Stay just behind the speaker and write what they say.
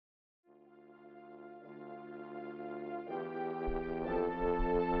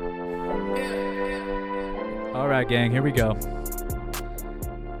right, gang, here we go.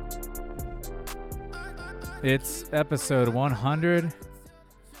 It's episode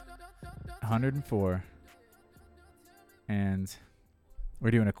 104. And we're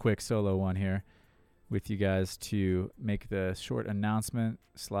doing a quick solo one here with you guys to make the short announcement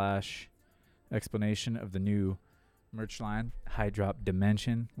 / explanation of the new merch line, High Drop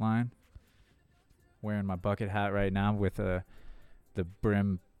Dimension line. Wearing my bucket hat right now with the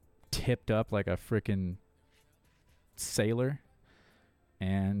brim tipped up like a freaking sailor.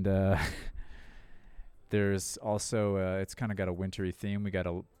 And there's also, it's kind of got a wintry theme. We got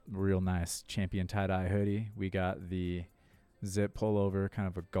a real nice Champion tie-dye hoodie. We got the zip pullover, kind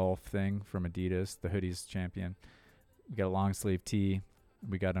of a golf thing from Adidas. The hoodie's Champion. We got a long sleeve tee.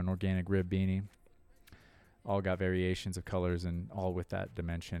 We got an organic rib beanie. All got variations of colors and all with that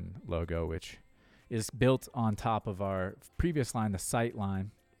Dimension logo, which is built on top of our previous line, the Sight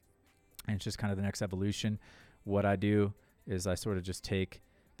line. And it's just kind of the next evolution. What I do is I sort of just take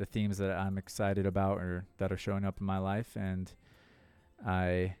the themes that I'm excited about or that are showing up in my life, and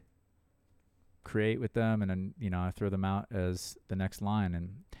I create with them, and then, I throw them out as the next line.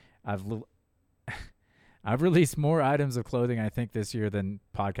 And I've released more items of clothing, I think, this year than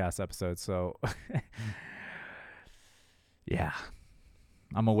podcast episodes. So yeah,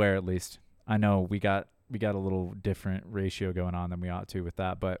 I'm aware at least. I know we got a little different ratio going on than we ought to with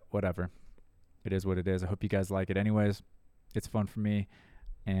that, but whatever. It is what it is. I hope you guys like it anyways. It's fun for me,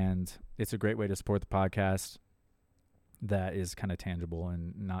 and it's a great way to support the podcast that is kind of tangible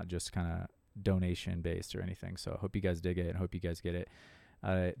and not just kind of donation based or anything. So I hope you guys dig it and hope you guys get it.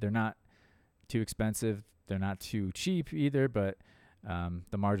 They're not too expensive. They're not too cheap either, but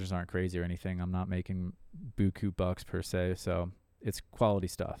the margins aren't crazy or anything. I'm not making buku bucks per se. So it's quality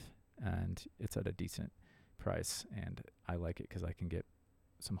stuff and it's at a decent price, and I like it because I can get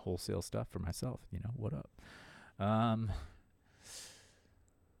some wholesale stuff for myself. What up?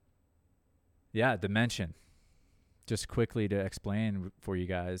 Yeah, Dimension. Just quickly to explain for you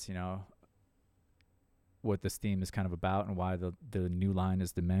guys, what this theme is kind of about and why the new line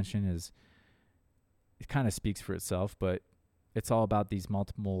is Dimension is, it kind of speaks for itself, but it's all about these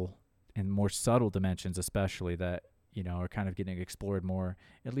multiple and more subtle dimensions, especially that, are kind of getting explored more,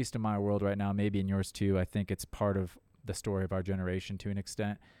 at least in my world right now, maybe in yours too. I think it's part of the story of our generation to an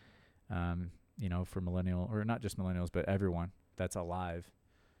extent, for millennial, or not just millennials, but everyone that's alive,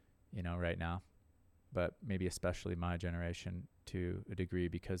 right now, but maybe especially my generation to a degree,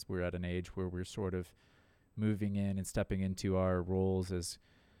 because we're at an age where we're sort of moving in and stepping into our roles as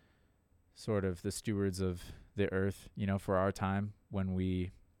sort of the stewards of the earth, for our time, when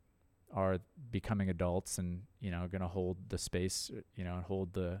we are becoming adults and, going to hold the space,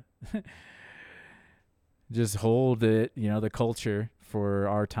 hold the, just hold it, the culture for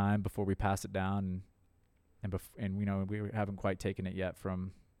our time before we pass it down. And we haven't quite taken it yet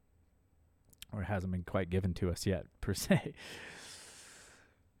from, or it hasn't been quite given to us yet per se.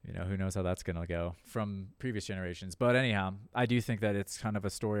 Who knows how that's going to go from previous generations. But anyhow, I do think that it's kind of a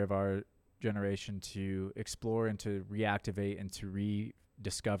story of our generation to explore and to reactivate and to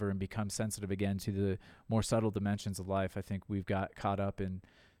rediscover and become sensitive again to the more subtle dimensions of life. I think we've got caught up in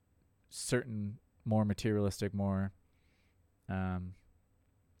certain more materialistic, more, I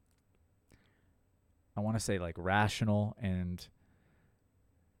want to say like rational and,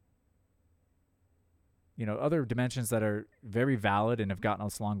 other dimensions that are very valid and have gotten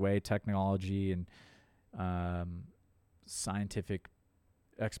us a long way, technology and scientific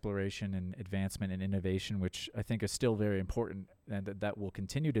exploration and advancement and innovation, which I think is still very important and that will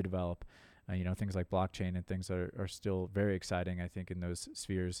continue to develop. Things like blockchain and things are still very exciting, I think, in those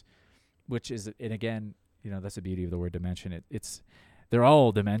spheres, which is, and again, that's the beauty of the word dimension. They're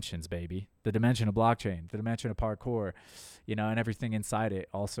all dimensions, baby. The dimension of blockchain, the dimension of parkour, and everything inside it.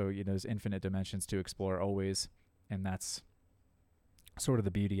 Also, there's infinite dimensions to explore always. And that's sort of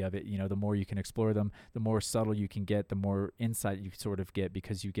the beauty of it. The more you can explore them, the more subtle you can get, the more insight you sort of get,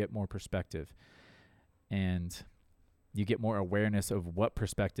 because you get more perspective and you get more awareness of what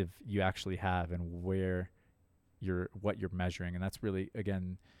perspective you actually have and what you're measuring. And that's really,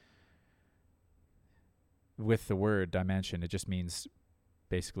 again, with the word dimension, it just means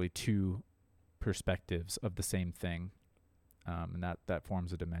basically two perspectives of the same thing, and that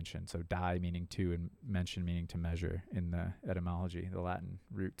forms a dimension. So die meaning two and mention meaning to measure in the etymology, the Latin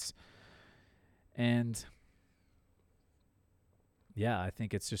roots. And yeah, I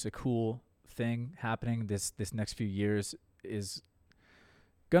think it's just a cool thing happening. This next few years is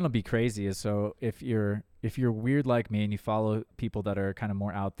gonna be crazy. So if you're weird like me and you follow people that are kind of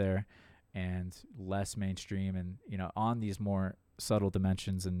more out there and less mainstream and on these more subtle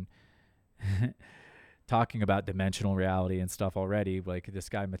dimensions and talking about dimensional reality and stuff already. Like this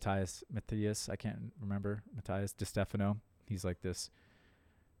guy Matthias, I can't remember, Matthias DiStefano. He's like this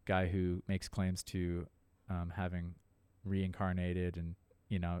guy who makes claims to having reincarnated and,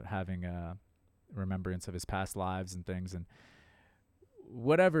 you know, having a remembrance of his past lives and things. And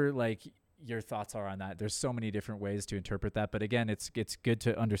whatever, like, your thoughts are on that, there's so many different ways to interpret that. But again, it's good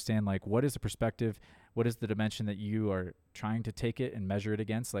to understand, like, what is the perspective, what is the dimension that you are trying to take it and measure it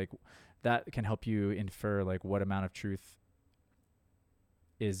against. Like, that can help you infer, like, what amount of truth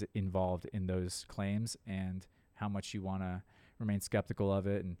is involved in those claims and how much you want to remain skeptical of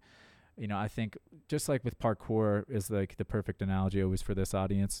it. And, you know, I think just like with parkour is like the perfect analogy always for this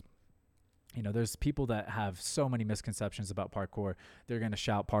audience. You know, there's people that have so many misconceptions about parkour. They're going to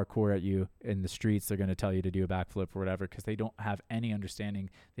shout parkour at you in the streets. They're going to tell you to do a backflip or whatever because they don't have any understanding.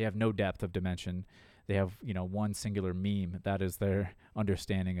 They have no depth of dimension. They have, you know, one singular meme. That is their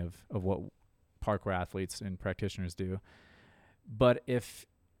understanding of what parkour athletes and practitioners do. But if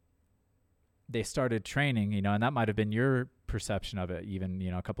they started training, you know, and that might have been your perception of it even,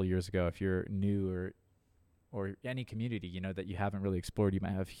 you know, a couple of years ago, if you're new or any community, you know, that you haven't really explored, you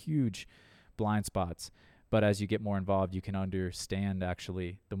might have huge blind spots. But as you get more involved, you can understand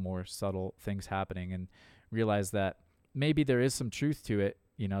actually the more subtle things happening and realize that maybe there is some truth to it,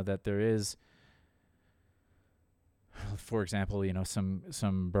 you know, that there is, for example, you know,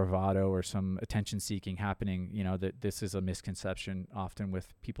 some bravado or some attention seeking happening, you know, that this is a misconception often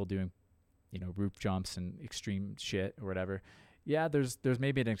with people doing, you know, roof jumps and extreme shit or whatever. Yeah, there's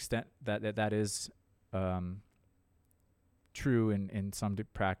maybe an extent that is true in some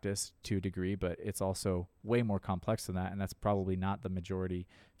practice to a degree, but it's also way more complex than that, and that's probably not the majority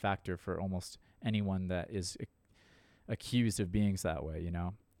factor for almost anyone that is accused of being that way. You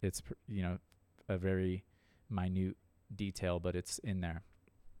know, it's, you know, a very minute detail, but it's in there.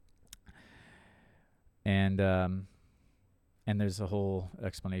 And there's a whole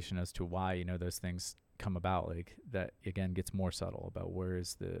explanation as to why, you know, those things come about. Like that again gets more subtle about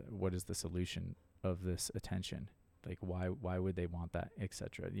what is the solution of this attention. Like why would they want that,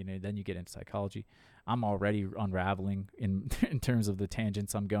 etc. You know, then you get into psychology. I'm already unraveling in in terms of the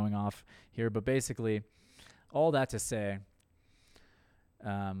tangents I'm going off here, but basically, all that to say,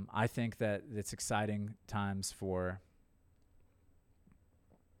 I think that it's exciting times for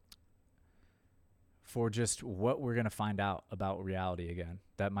just what we're going to find out about reality again.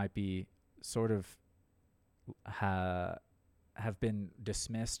 That might be sort of have been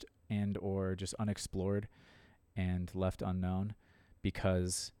dismissed and or just unexplored and left unknown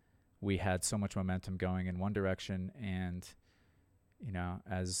because we had so much momentum going in one direction. And, you know,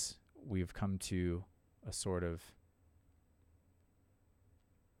 as we've come to a sort of,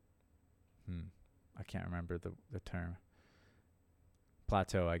 I can't remember the term,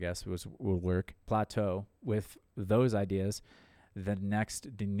 plateau, I guess will work, plateau with those ideas. The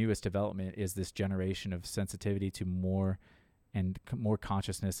newest development is this generation of sensitivity to more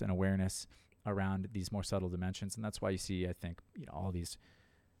consciousness and awareness around these more subtle dimensions. And that's why you see, I think, you know, all these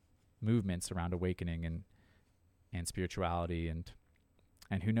movements around awakening and spirituality and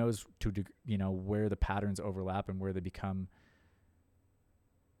who knows you know, where the patterns overlap and where they become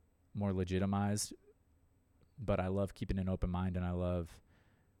more legitimized. But I love keeping an open mind, and I love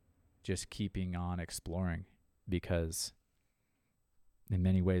just keeping on exploring, because in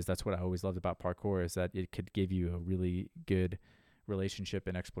many ways that's what I always loved about parkour, is that it could give you a really good relationship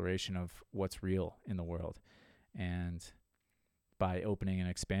and exploration of what's real in the world. And by opening and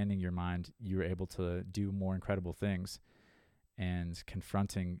expanding your mind, you're able to do more incredible things, and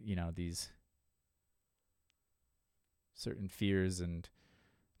confronting, you know, these certain fears and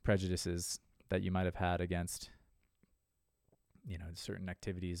prejudices that you might have had against, you know, certain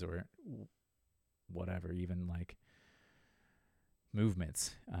activities or whatever, even like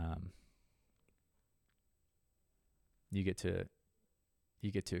movements. You get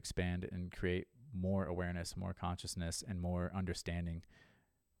to expand and create more awareness, more consciousness, and more understanding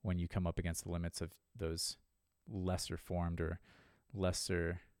when you come up against the limits of those lesser formed or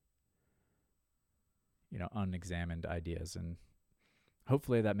lesser, you know, unexamined ideas. And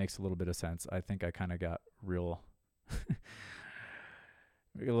hopefully that makes a little bit of sense. I think I kind of got real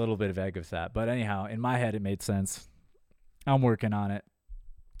a little bit vague with that, but anyhow, in my head it made sense. I'm working on it.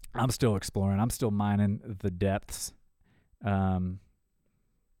 I'm still exploring. I'm still mining the depths. And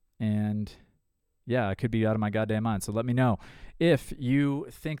yeah, I could be out of my goddamn mind. So let me know if you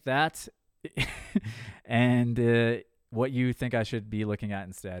think that and what you think I should be looking at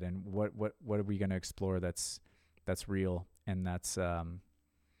instead, and what are we going to explore that's real and that's going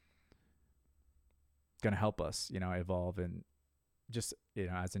to help us, you know, evolve and just, you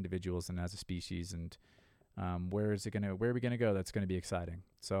know, as individuals and as a species, and Where are we gonna go? That's gonna be exciting.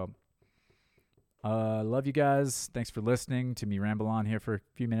 So love you guys. Thanks for listening to me ramble on here for a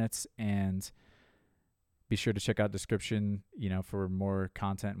few minutes, and be sure to check out description, for more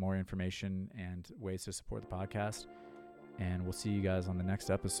content, more information, and ways to support the podcast. And we'll see you guys on the next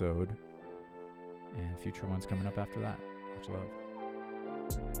episode and future ones coming up after that. Much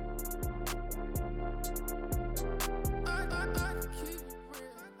love.